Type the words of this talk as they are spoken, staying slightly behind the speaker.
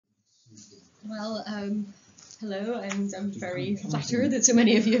Well, hello, and I'm very flattered that so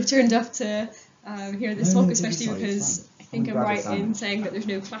many of you have turned up to hear this talk, especially because I think I'm right in saying that there's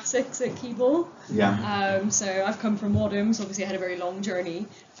no classics at Keble. Yeah. So I've come from Wadham, so obviously I had a very long journey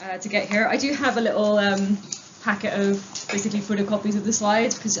to get here. I do have a little packet of basically photocopies of the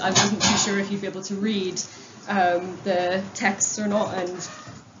slides because I wasn't too sure if you'd be able to read the texts or not, and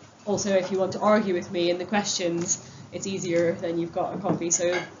also if you want to argue with me in the questions, it's easier than you've got a copy.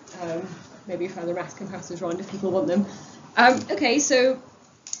 So maybe Father Matt can pass those around if people want them. Okay, so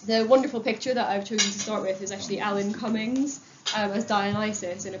the wonderful picture that I've chosen to start with is actually Alan Cummings as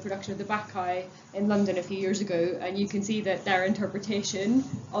Dionysus in a production of the Bacchae in London a few years ago, and you can see that their interpretation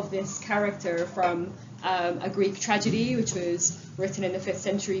of this character from a Greek tragedy, which was written in the 5th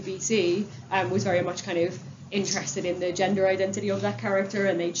century BC, was very much kind of interested in the gender identity of that character,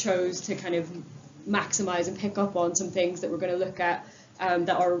 and they chose to kind of maximize and pick up on some things that we're going to look at that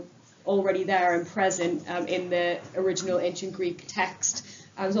are already there and present in the original ancient Greek text.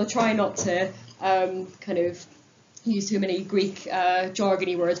 So I'll try not to kind of use too many Greek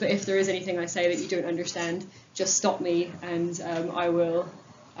jargony words, but if there is anything I say that you don't understand, just stop me and I will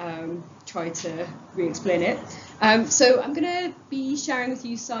try to re-explain it. So I'm going to be sharing with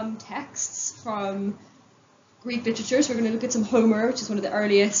you some texts from Greek literature. So we're going to look at some Homer, which is one of the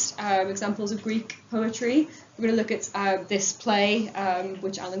earliest examples of Greek poetry. We're going to look at this play,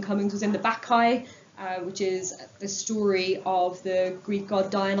 which Alan Cummings was in, the Bacchae, which is the story of the Greek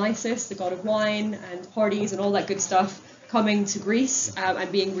god Dionysus, the god of wine and parties and all that good stuff, coming to Greece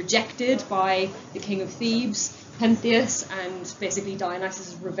and being rejected by the king of Thebes, Pentheus, and basically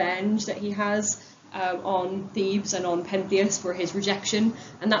Dionysus' revenge that he has on Thebes and on Pentheus for his rejection.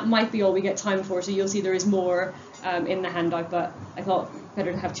 And that might be all we get time for, so you'll see there is more in the handout, but I thought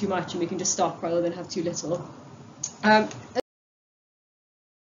better to have too much and we can just stop rather than have too little. Okay,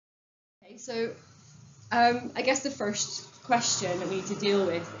 so I guess the first question that we need to deal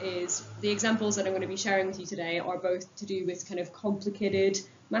with is the examples that I'm going to be sharing with you today are both to do with kind of complicated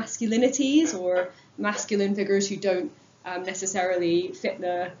masculinities or masculine figures who don't necessarily fit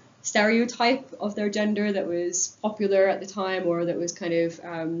the stereotype of their gender that was popular at the time or that was kind of,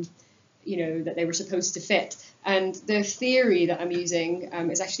 that they were supposed to fit. And the theory that I'm using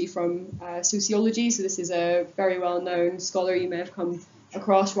is actually from sociology. So this is a very well-known scholar you may have come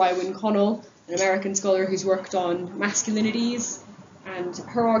across, Rywin Connell, an American scholar who's worked on masculinities. And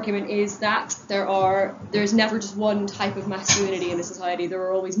her argument is that there's never just one type of masculinity in a society. There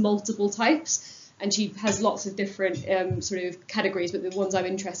are always multiple types. And she has lots of different sort of categories, but the ones I'm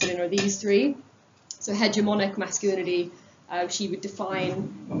interested in are these three. So hegemonic masculinity, she would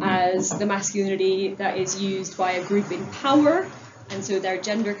define as the masculinity that is used by a group in power, and so their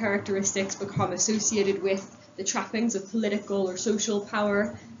gender characteristics become associated with the trappings of political or social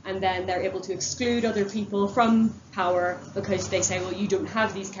power, and then they're able to exclude other people from power because they say, well, you don't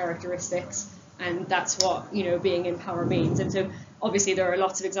have these characteristics, and that's what, being in power means. And so obviously there are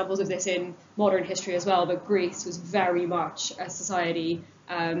lots of examples of this in modern history as well, but Greece was very much a society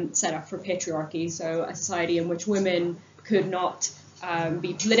set up for patriarchy, so a society in which women could not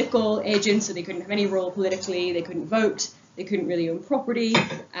be political agents, so they couldn't have any role politically, they couldn't vote, they couldn't really own property,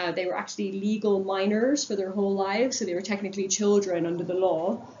 they were actually legal minors for their whole lives, so they were technically children under the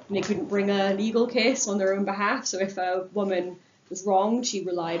law, and they couldn't bring a legal case on their own behalf. So if a woman was wronged, she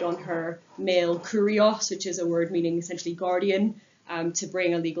relied on her male kurios, which is a word meaning essentially guardian, to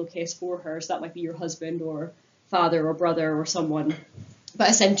bring a legal case for her. So that might be your husband or father or brother or someone. But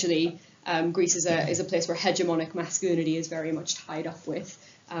essentially, Greece is a place where hegemonic masculinity is very much tied up with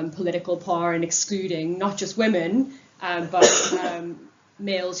political power and excluding not just women, but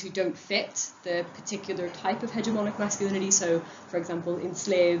males who don't fit the particular type of hegemonic masculinity. So, for example,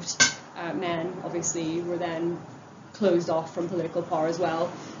 enslaved men obviously were then closed off from political power as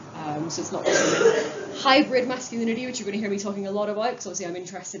well. So it's not just women. Hybrid masculinity, which you're going to hear me talking a lot about, because obviously I'm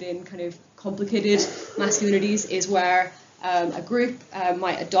interested in kind of complicated masculinities, is where a group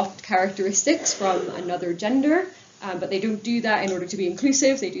might adopt characteristics from another gender, but they don't do that in order to be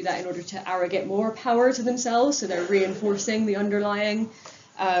inclusive. They do that in order to arrogate more power to themselves, so they're reinforcing the underlying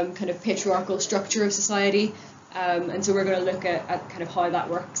kind of patriarchal structure of society. And so we're going to look at kind of how that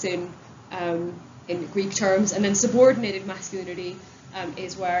works in Greek terms. And then subordinated masculinity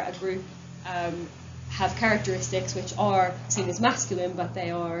is where a group have characteristics which are seen as masculine, but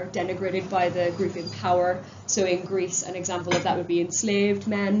they are denigrated by the group in power. So in Greece, an example of that would be enslaved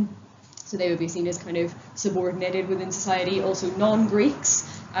men. So they would be seen as kind of subordinated within society. Also non-Greeks,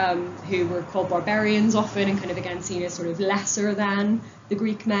 who were called barbarians often, and kind of again seen as sort of lesser than the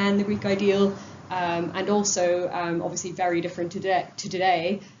Greek man, the Greek ideal. And also, obviously very different to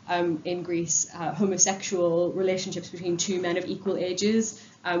today, in Greece, homosexual relationships between two men of equal ages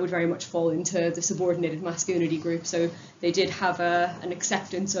would very much fall into the subordinated masculinity group. So they did have an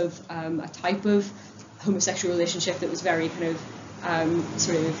acceptance of a type of homosexual relationship that was very kind of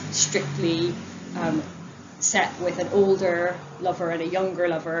sort of strictly set with an older lover and a younger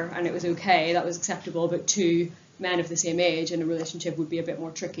lover, and it was okay, that was acceptable, but two men of the same age in a relationship would be a bit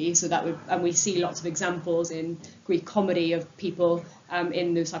more tricky. So that would, and we see lots of examples in Greek comedy of people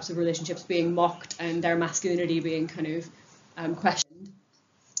in those types of relationships being mocked and their masculinity being kind of questioned.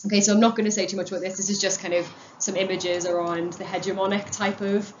 Okay, so I'm not going to say too much about this. This is just kind of some images around the hegemonic type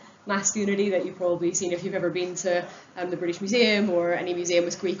of masculinity that you've probably seen if you've ever been to the British Museum or any museum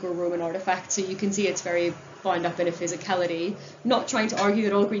with Greek or Roman artifacts. So you can see it's very bound up in a physicality. I'm not trying to argue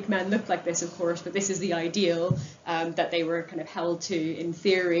that all Greek men look like this, of course, but this is the ideal that they were kind of held to in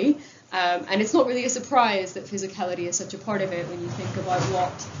theory. And it's not really a surprise that physicality is such a part of it when you think about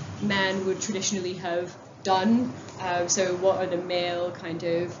what men would traditionally have done. So what are the male kind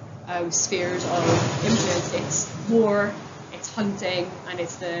of spheres of influence? It's war, it's hunting, and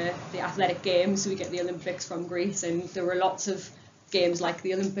it's the athletic games. So we get the Olympics from Greece, and there were lots of games like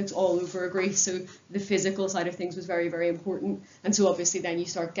the Olympics all over Greece. So the physical side of things was very, very important. And so obviously then you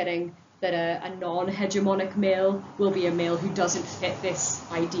start getting that a non-hegemonic male will be a male who doesn't fit this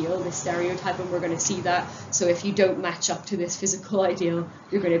ideal, this stereotype, and we're going to see that. So if you don't match up to this physical ideal,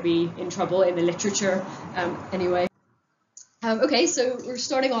 you're going to be in trouble in the literature anyway. Okay, so we're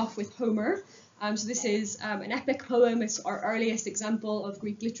starting off with Homer. So this is an epic poem. It's our earliest example of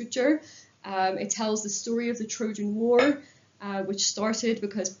Greek literature. It tells the story of the Trojan War, which started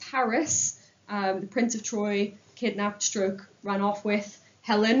because Paris, the Prince of Troy, kidnapped / ran off with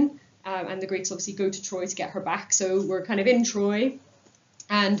Helen, and the Greeks obviously go to Troy to get her back. So we're kind of in Troy,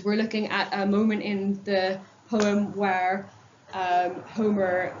 and we're looking at a moment in the poem where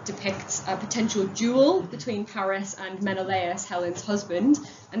Homer depicts a potential duel between Paris and Menelaus, Helen's husband,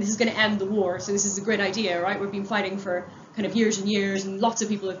 and this is going to end the war. So this is a great idea, right? We've been fighting for kind of years and years, and lots of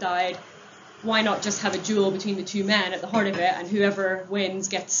people have died. Why not just have a duel between the two men at the heart of it, and whoever wins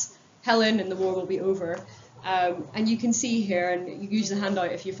gets Helen, and the war will be over. And you can see here, and you use the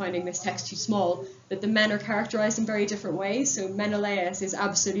handout if you're finding this text too small, that the men are characterized in very different ways. So Menelaus is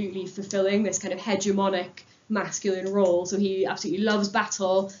absolutely fulfilling this kind of hegemonic masculine role. So he absolutely loves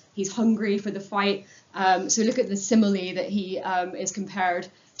battle. He's hungry for the fight. So look at the simile that he is compared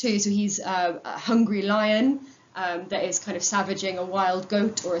to. So he's a hungry lion that is kind of savaging a wild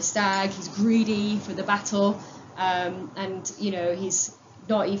goat or a stag. He's greedy for the battle. And, you know, he's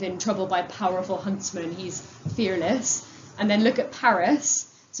not even troubled by powerful huntsmen. He's fearless. And then look at Paris.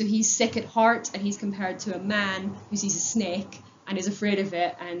 So he's sick at heart, and he's compared to a man who sees a snake and is afraid of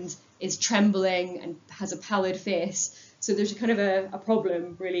it and is trembling and has a pallid face. So there's kind of a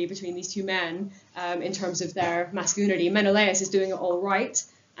problem, really, between these two men in terms of their masculinity. Menelaus is doing it all right,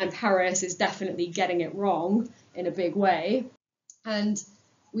 and Paris is definitely getting it wrong in a big way. And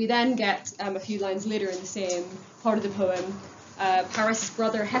we then get a few lines later in the same part of the poem, Paris'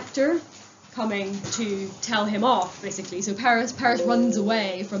 brother Hector coming to tell him off, basically. So Paris runs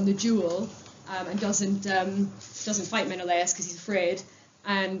away from the duel and doesn't fight Menelaus because he's afraid.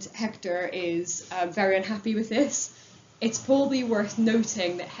 And Hector is very unhappy with this. It's probably worth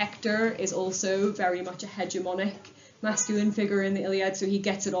noting that Hector is also very much a hegemonic masculine figure in the Iliad, so he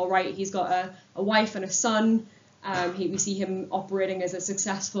gets it all right. He's got a wife and a son. We see him operating as a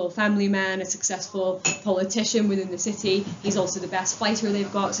successful family man, a successful politician within the city. He's also the best fighter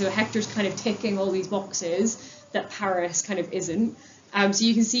they've got. So Hector's kind of ticking all these boxes that Paris kind of isn't. So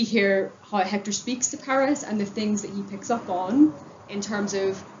you can see here how Hector speaks to Paris and the things that he picks up on in terms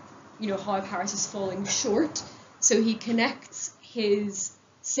of, you know, how Paris is falling short. So he connects his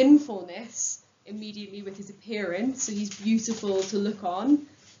sinfulness immediately with his appearance. So he's beautiful to look on,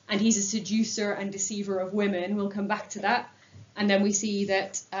 and he's a seducer and deceiver of women. We'll come back to that. And then we see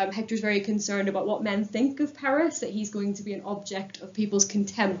that Hector's very concerned about what men think of Paris, that he's going to be an object of people's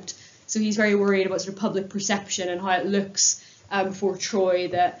contempt. So he's very worried about sort of public perception and how it looks for Troy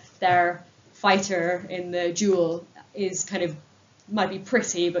that their fighter in the duel is kind of, might be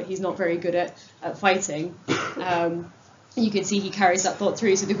pretty, but he's not very good at fighting. You can see he carries that thought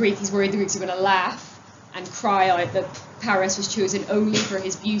through. So he's worried the Greeks are going to laugh and cry out that Paris was chosen only for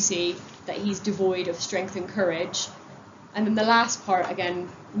his beauty, that he's devoid of strength and courage. And then the last part, again,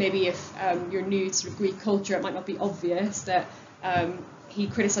 maybe if you're new to sort of Greek culture, it might not be obvious that he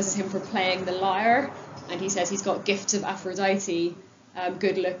criticises him for playing the lyre, and he says he's got gifts of Aphrodite,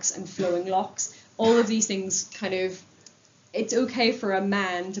 good looks and flowing locks. All of these things kind of it's okay for a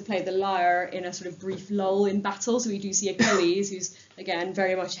man to play the lyre in a sort of brief lull in battle. So we do see Achilles, who's, again,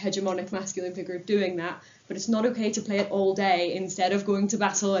 very much a hegemonic masculine figure doing that. But it's not okay to play it all day instead of going to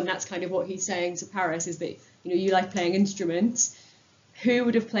battle. And that's kind of what he's saying to Paris, is that, you like playing instruments. Who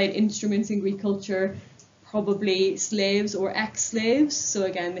would have played instruments in Greek culture? Probably slaves or ex-slaves. So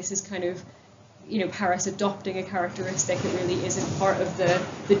again, this is kind of, Paris adopting a characteristic that really isn't part of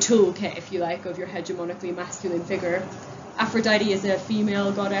the toolkit, if you like, of your hegemonically masculine figure. Aphrodite is a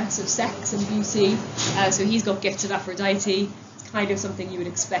female goddess of sex and beauty, so he's got gifts of Aphrodite. It's kind of something you would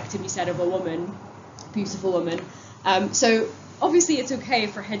expect to be said of a woman, beautiful woman. So obviously it's okay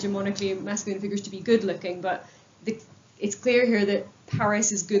for hegemonically masculine figures to be good looking, but it's clear here that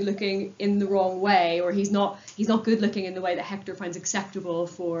Paris is good looking in the wrong way, or he's not good looking in the way that Hector finds acceptable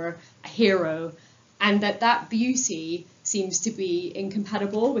for a hero, and that beauty seems to be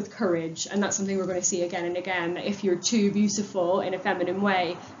incompatible with courage. And that's something we're going to see again and again, that if you're too beautiful in a feminine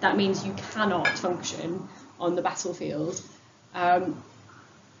way, that means you cannot function on the battlefield.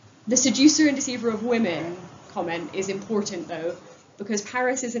 The seducer and deceiver of women comment is important though, because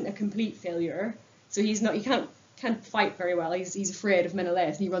Paris isn't a complete failure, so he can't fight very well. He's afraid of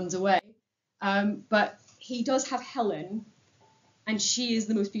Menelaus and he runs away. But he does have Helen, and she is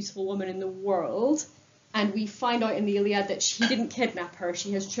the most beautiful woman in the world. And we find out in the Iliad that he didn't kidnap her,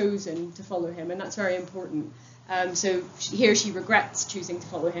 she has chosen to follow him, and that's very important. So here she regrets choosing to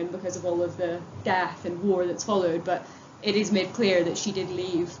follow him because of all of the death and war that's followed, but it is made clear that she did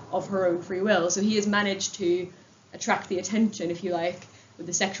leave of her own free will. So he has managed to attract the attention, if you like, with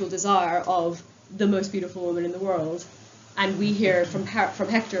the sexual desire of the most beautiful woman in the world. And we hear from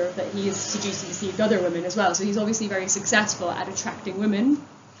Hector that he has seduced and deceived other women as well. So he's obviously very successful at attracting women.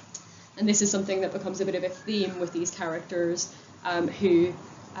 And this is something that becomes a bit of a theme with these characters who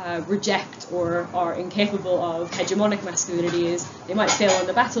reject or are incapable of hegemonic masculinity. Is they might fail on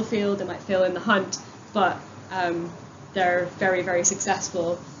the battlefield, they might fail in the hunt, but they're very, very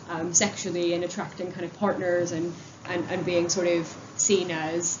successful sexually in attracting kind of partners and being sort of seen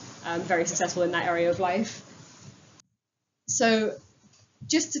as very successful in that area of life. So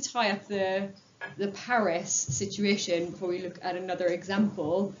just to tie up the Paris situation before we look at another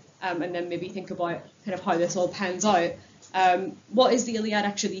example, and then maybe think about kind of how this all pans out, what is the Iliad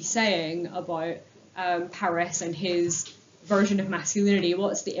actually saying about Paris and his version of masculinity?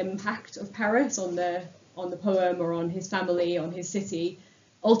 What's the impact of Paris on the poem or on his family, on his city?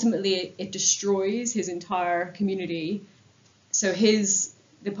 Ultimately, it destroys his entire community. So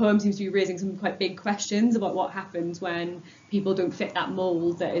the poem seems to be raising some quite big questions about what happens when people don't fit that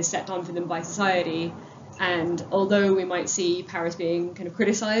mould that is set down for them by society. And although we might see Paris being kind of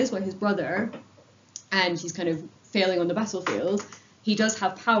criticised by his brother, and he's kind of failing on the battlefield, he does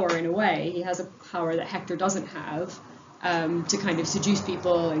have power in a way. He has a power that Hector doesn't have, to kind of seduce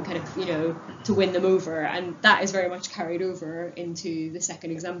people and kind of, to win them over. And that is very much carried over into the second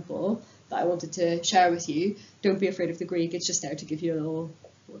example that I wanted to share with you. Don't be afraid of the Greek, it's just there to give you a little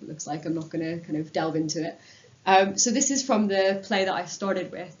what it looks like. I'm not going to kind of delve into it. So this is from the play that I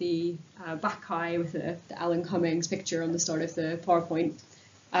started with, the Bacchae, with the Alan Cummings picture on the start of the PowerPoint.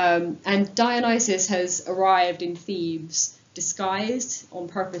 And Dionysus has arrived in Thebes, disguised on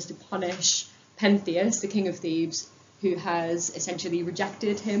purpose to punish Pentheus, the king of Thebes, who has essentially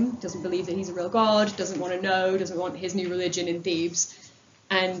rejected him, doesn't believe that he's a real god, doesn't want to know, doesn't want his new religion in Thebes.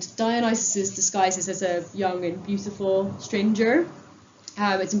 And Dionysus disguises as a young and beautiful stranger.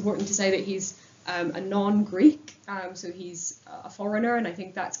 It's important to say that he's a non-Greek, so he's a foreigner, and I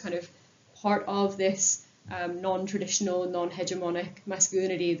think that's kind of part of this non-traditional, non-hegemonic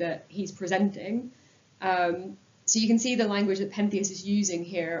masculinity that he's presenting. So you can see the language that Pentheus is using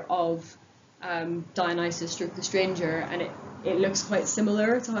here of Dionysus, stroke the stranger, and it looks quite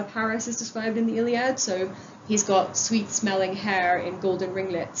similar to how Paris is described in the Iliad. So he's got sweet-smelling hair in golden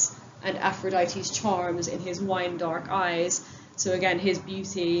ringlets and Aphrodite's charms in his wine-dark eyes. So again, his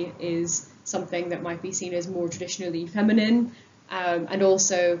beauty is something that might be seen as more traditionally feminine, and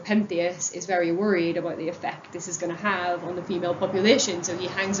also Pentheus is very worried about the effect this is going to have on the female population, so he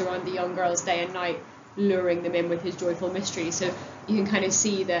hangs around the young girls day and night, luring them in with his joyful mystery. So you can kind of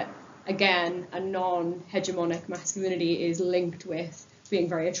see that, again, a non-hegemonic masculinity is linked with being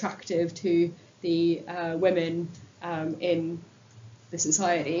very attractive to the women in the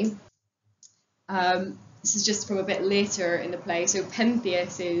society. This is just from a bit later in the play. So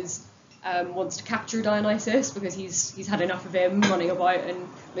Pentheus wants to capture Dionysus because he's had enough of him running about and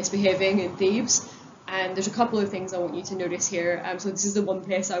misbehaving in Thebes. And there's a couple of things I want you to notice here. So this is the one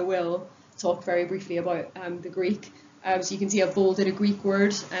place I will talk very briefly about the Greek. So you can see I've bolded a Greek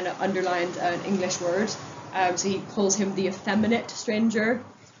word and underlined an English word. So he calls him the effeminate stranger,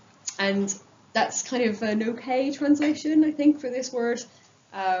 and that's kind of an okay translation, I think, for this word.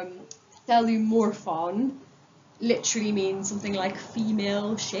 Thelumorphon literally means something like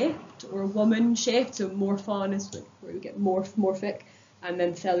female shaped or woman shaped. So morphon is where we get morphic, and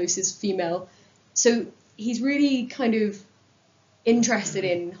then thelus is female. So he's really kind of interested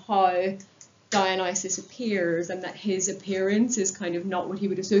in how Dionysus appears, and that his appearance is kind of not what he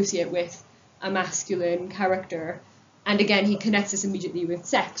would associate with a masculine character. And again, he connects this immediately with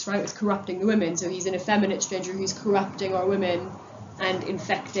sex, right? With corrupting the women. So he's an effeminate stranger who's corrupting our women and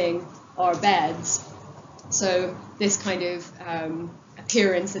infecting our beds. So this kind of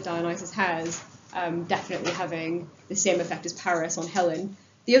appearance that Dionysus has, definitely having the same effect as Paris on Helen.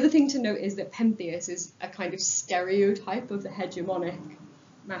 The other thing to note is that Pentheus is a kind of stereotype of the hegemonic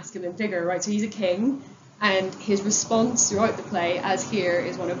masculine figure, right? So he's a king, and his response throughout the play, as here,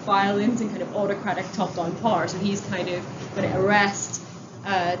 is one of violence and kind of autocratic top-down power. So he's kind of going to arrest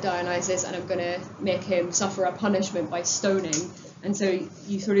Dionysus, and I'm going to make him suffer a punishment by stoning. And so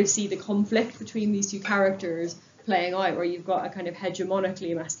you sort of see the conflict between these two characters playing out, where you've got a kind of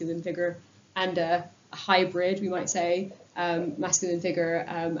hegemonically masculine figure and a hybrid, we might say, masculine figure.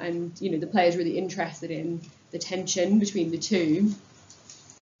 And, you know, the play is really interested in the tension between the two.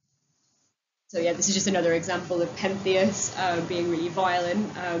 So yeah, this is just another example of Pentheus being really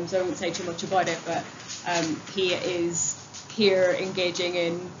violent. So I won't say too much about it, but he is here engaging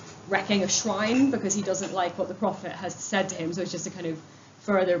in wrecking a shrine because he doesn't like what the prophet has said to him. So it's just a kind of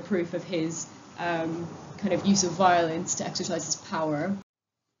further proof of his kind of use of violence to exercise his power.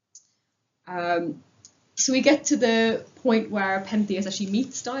 So we get to the point where Pentheus actually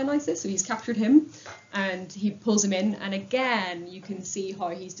meets Dionysus, so he's captured him and he pulls him in, and again you can see how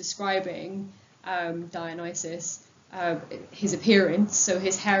he's describing Dionysus, his appearance. So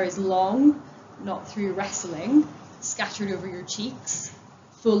his hair is long, not through wrestling, scattered over your cheeks,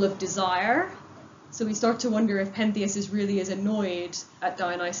 full of desire. So we start to wonder if Pentheus is really as annoyed at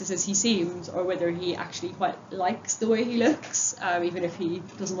Dionysus as he seems, or whether he actually quite likes the way he looks, even if he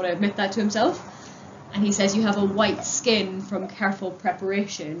doesn't want to admit that to himself. And he says, you have a white skin from careful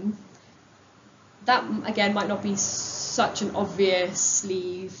preparation. That, again, might not be such an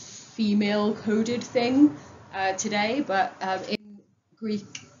obviously female-coded thing today, but in Greek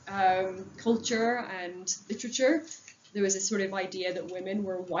culture and literature, there was this sort of idea that women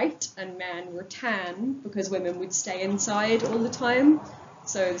were white and men were tan because women would stay inside all the time.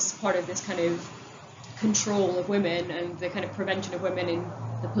 So this is part of this kind of control of women and the kind of prevention of women in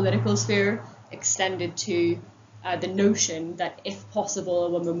the political sphere, extended to the notion that if possible a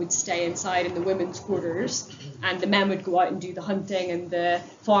woman would stay inside in the women's quarters and the men would go out and do the hunting and the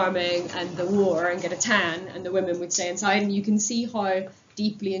farming and the war and get a tan, and the women would stay inside. And you can see how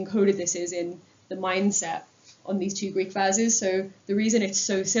deeply encoded this is in the mindset on these two Greek vases. So the reason it's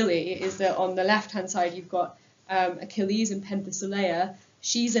so silly is that on the left hand side you've got Achilles and Penthesilea.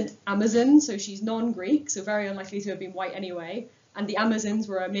 She's an Amazon, so she's non-Greek, so very unlikely to have been white anyway. And the Amazons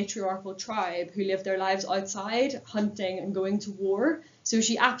were a matriarchal tribe who lived their lives outside, hunting and going to war. So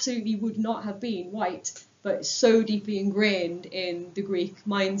she absolutely would not have been white, but so deeply ingrained in the Greek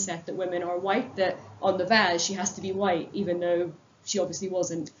mindset that women are white that on the vase she has to be white, even though she obviously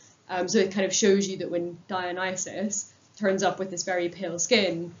wasn't. So it kind of shows you that when Dionysus turns up with this very pale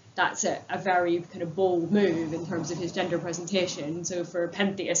skin, that's a very kind of bold move in terms of his gender presentation. So for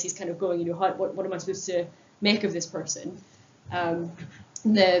Pentheus, he's kind of going, you know, what am I supposed to make of this person?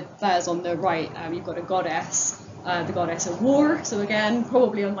 The vase on the right, you've got a goddess, the goddess of war. So again,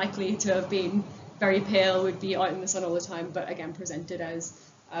 probably unlikely to have been very pale, would be out in the sun all the time, but again presented as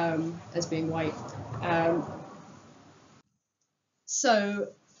being white. So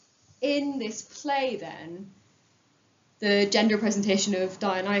in this play then, the gender presentation of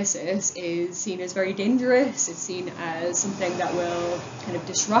Dionysus is seen as very dangerous. It's seen as something that will kind of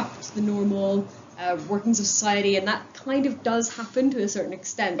disrupt the normal workings of society, and that kind of does happen to a certain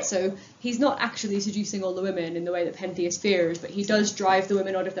extent. So he's not actually seducing all the women in the way that Pentheus fears, but he does drive the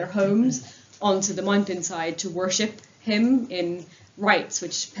women out of their homes onto the mountainside to worship him in rites,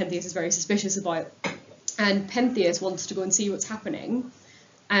 which Pentheus is very suspicious about. And Pentheus wants to go and see what's happening.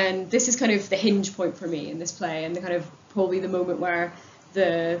 And this is kind of the hinge point for me in this play, and the kind of probably the moment where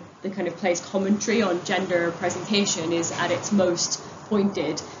the kind of play's commentary on gender presentation is at its most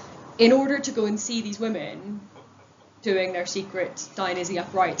pointed. In order to go and see these women doing their secret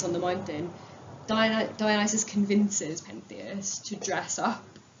Dionysiac rites on the mountain, Dionysus convinces Pentheus to dress up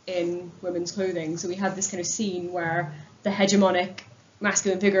in women's clothing. So we have this kind of scene where the hegemonic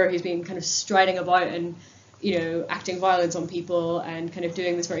masculine figure who's been kind of striding about and acting violence on people and kind of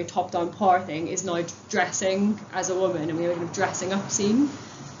doing this very top-down power thing, is now dressing as a woman, and we have a kind of dressing up scene.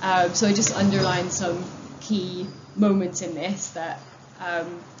 So I just underlined some key moments in this that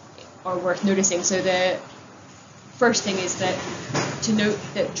are worth noticing. So the first thing is that to note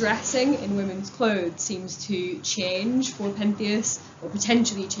that dressing in women's clothes seems to change for Pentheus, or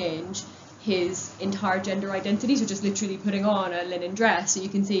potentially change his entire gender identity, so just literally putting on a linen dress. So you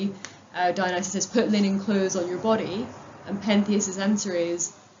can see Dionysus says, "Put linen clothes on your body," and Pentheus's answer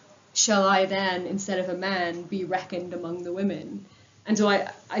is, "Shall I then, instead of a man, be reckoned among the women?" And so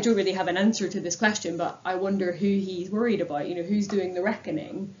I don't really have an answer to this question, but I wonder who he's worried about, who's doing the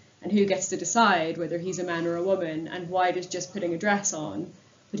reckoning, and who gets to decide whether he's a man or a woman, and why does just putting a dress on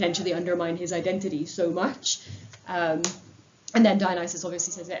potentially undermine his identity so much? And then Dionysus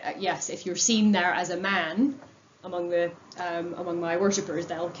obviously says, yes, if you're seen there as a man among my worshippers,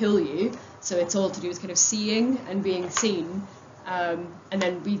 they'll kill you. So it's all to do with kind of seeing and being seen. And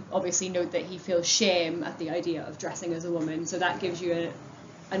then we obviously note that he feels shame at the idea of dressing as a woman. So that gives you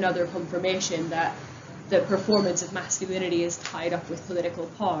another confirmation that the performance of masculinity is tied up with political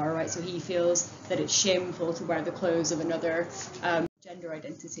power, right? So he feels that it's shameful to wear the clothes of another gender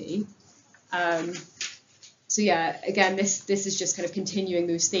identity. So yeah, again, this is just kind of continuing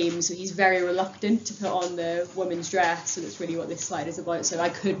those themes. So he's very reluctant to put on the woman's dress. So that's really what this slide is about. So I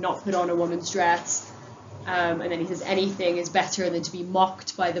could not put on a woman's dress. And then he says anything is better than to be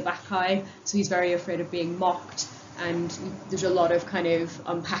mocked by the Bacchae. So he's very afraid of being mocked. And there's a lot of kind of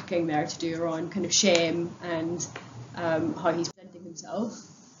unpacking there to do around kind of shame and how he's presenting himself.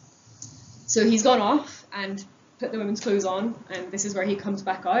 So he's gone off and put the women's clothes on, and this is where he comes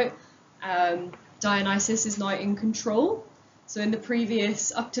back out. Dionysus is now in control. So in the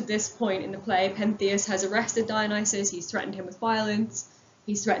previous, up to this point in the play, Pentheus has arrested Dionysus, he's threatened him with violence,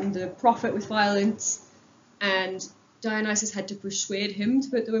 he's threatened the prophet with violence, and Dionysus had to persuade him to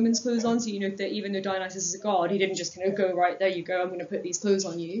put the women's clothes on. So you note that even though Dionysus is a god, he didn't just kind of go, right, there you go, I'm going to put these clothes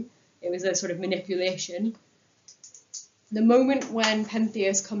on you. It was a sort of manipulation. The moment when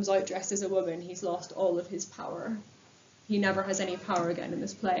Pentheus comes out dressed as a woman, he's lost all of his power. He never has any power again in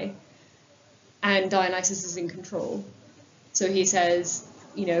this play. And Dionysus is in control. So he says,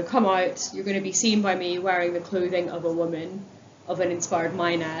 come out, you're going to be seen by me wearing the clothing of a woman, of an inspired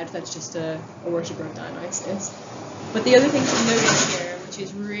Maenad. That's just a worshipper of Dionysus. But the other thing to notice here, which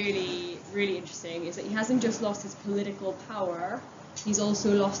is really, really interesting, is that he hasn't just lost his political power, he's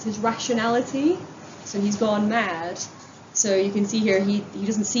also lost his rationality. So he's gone mad. So you can see here, he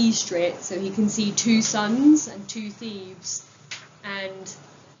doesn't see straight, so he can see two suns and two thieves, and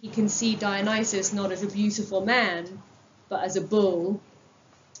he can see Dionysus not as a beautiful man, but as a bull.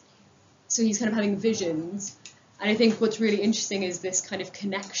 So he's kind of having visions. And I think what's really interesting is this kind of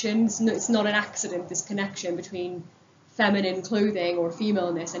connection. It's not an accident, this connection between feminine clothing or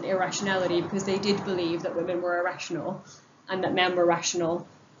femaleness and irrationality, because they did believe that women were irrational and that men were rational.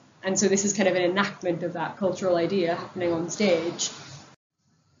 And so this is kind of an enactment of that cultural idea happening on stage.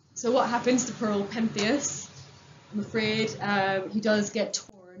 So what happens to poor old Pentheus? I'm afraid he does get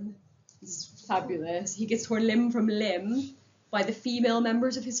torn. This is fabulous. He gets torn limb from limb by the female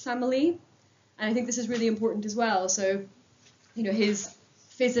members of his family. And I think this is really important as well. So, his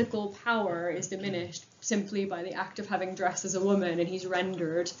physical power is diminished simply by the act of having dressed as a woman, and he's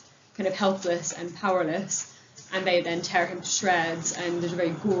rendered kind of helpless and powerless. And they then tear him to shreds, and there's a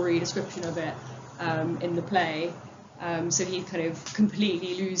very gory description of it in the play. So he kind of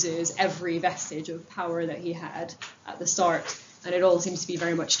completely loses every vestige of power that he had at the start. And it all seems to be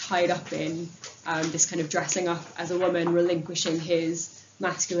very much tied up in this kind of dressing up as a woman, relinquishing his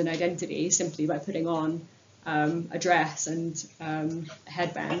masculine identity simply by putting on a dress and a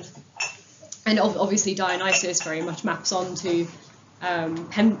headband. And obviously Dionysus very much maps onto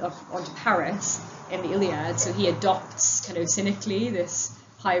Paris in the Iliad. So he adopts kind of cynically this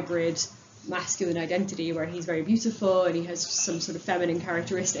hybrid masculine identity where he's very beautiful and he has some sort of feminine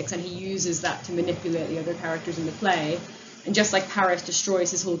characteristics, and he uses that to manipulate the other characters in the play. And just like Paris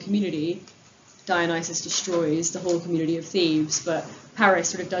destroys his whole community, Dionysus destroys the whole community of thieves, but Paris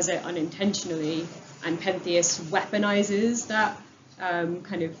sort of does it unintentionally, and Pentheus weaponizes that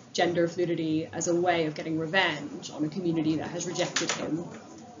kind of gender fluidity as a way of getting revenge on a community that has rejected him.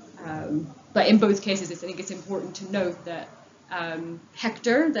 But in both cases, I think it's important to note that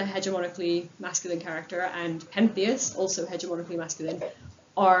Hector, the hegemonically masculine character, and Pentheus, also hegemonically masculine,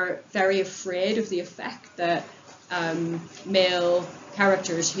 are very afraid of the effect that male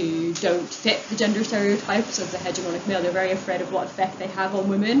characters who don't fit the gender stereotypes of the hegemonic male. They're very afraid of what effect they have on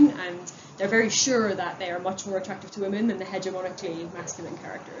women, and they're very sure that they are much more attractive to women than the hegemonically masculine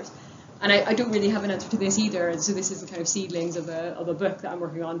characters. And I don't really have an answer to this either, so this is the kind of seedlings of a book that I'm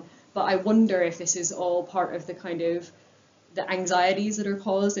working on. But I wonder if this is all part of the kind of the anxieties that are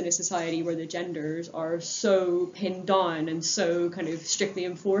caused in a society where the genders are so pinned down and so kind of strictly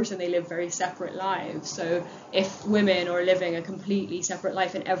enforced, and they live very separate lives. So if women are living a completely separate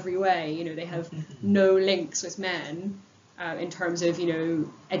life in every way, you know, they have no links with men in terms of, you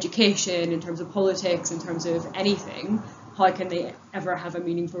know, education, in terms of politics, in terms of anything, how can they ever have a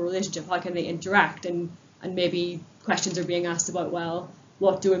meaningful relationship? How can they interact? And maybe questions are being asked about, well,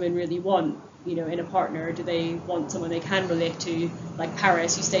 what do women really want, you know, in a partner? Do they want someone they can relate to, like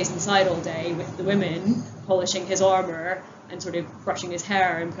Paris, who stays inside all day with the women, polishing his armour and sort of brushing his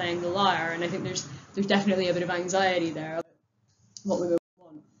hair and playing the lyre? And I think there's definitely a bit of anxiety there, what women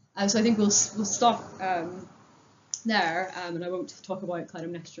want. So I think we'll stop there, and I won't talk about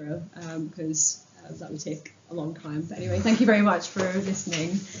Clytemnestra because that would take a long time. But anyway, thank you very much for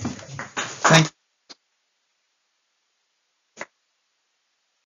listening.